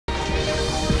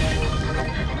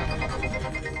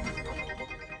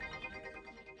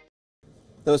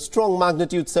A strong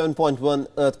magnitude 7.1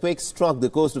 earthquake struck the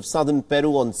coast of southern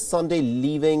Peru on Sunday,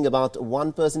 leaving about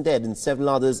one person dead and several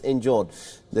others injured.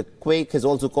 The quake has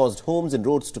also caused homes and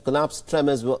roads to collapse.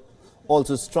 Tremors were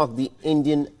also struck the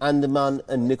Indian Andaman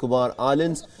and Nicobar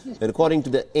Islands. And according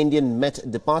to the Indian Met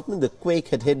Department, the quake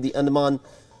had hit the Andaman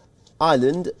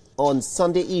Island on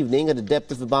Sunday evening at a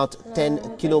depth of about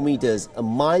 10 kilometers. A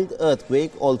mild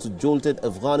earthquake also jolted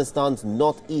Afghanistan's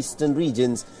northeastern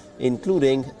regions,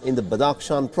 including in the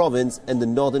Badakhshan province and the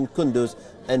northern Kunduz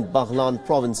and Baghlan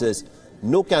provinces.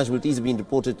 No casualties have been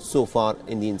reported so far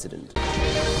in the incident.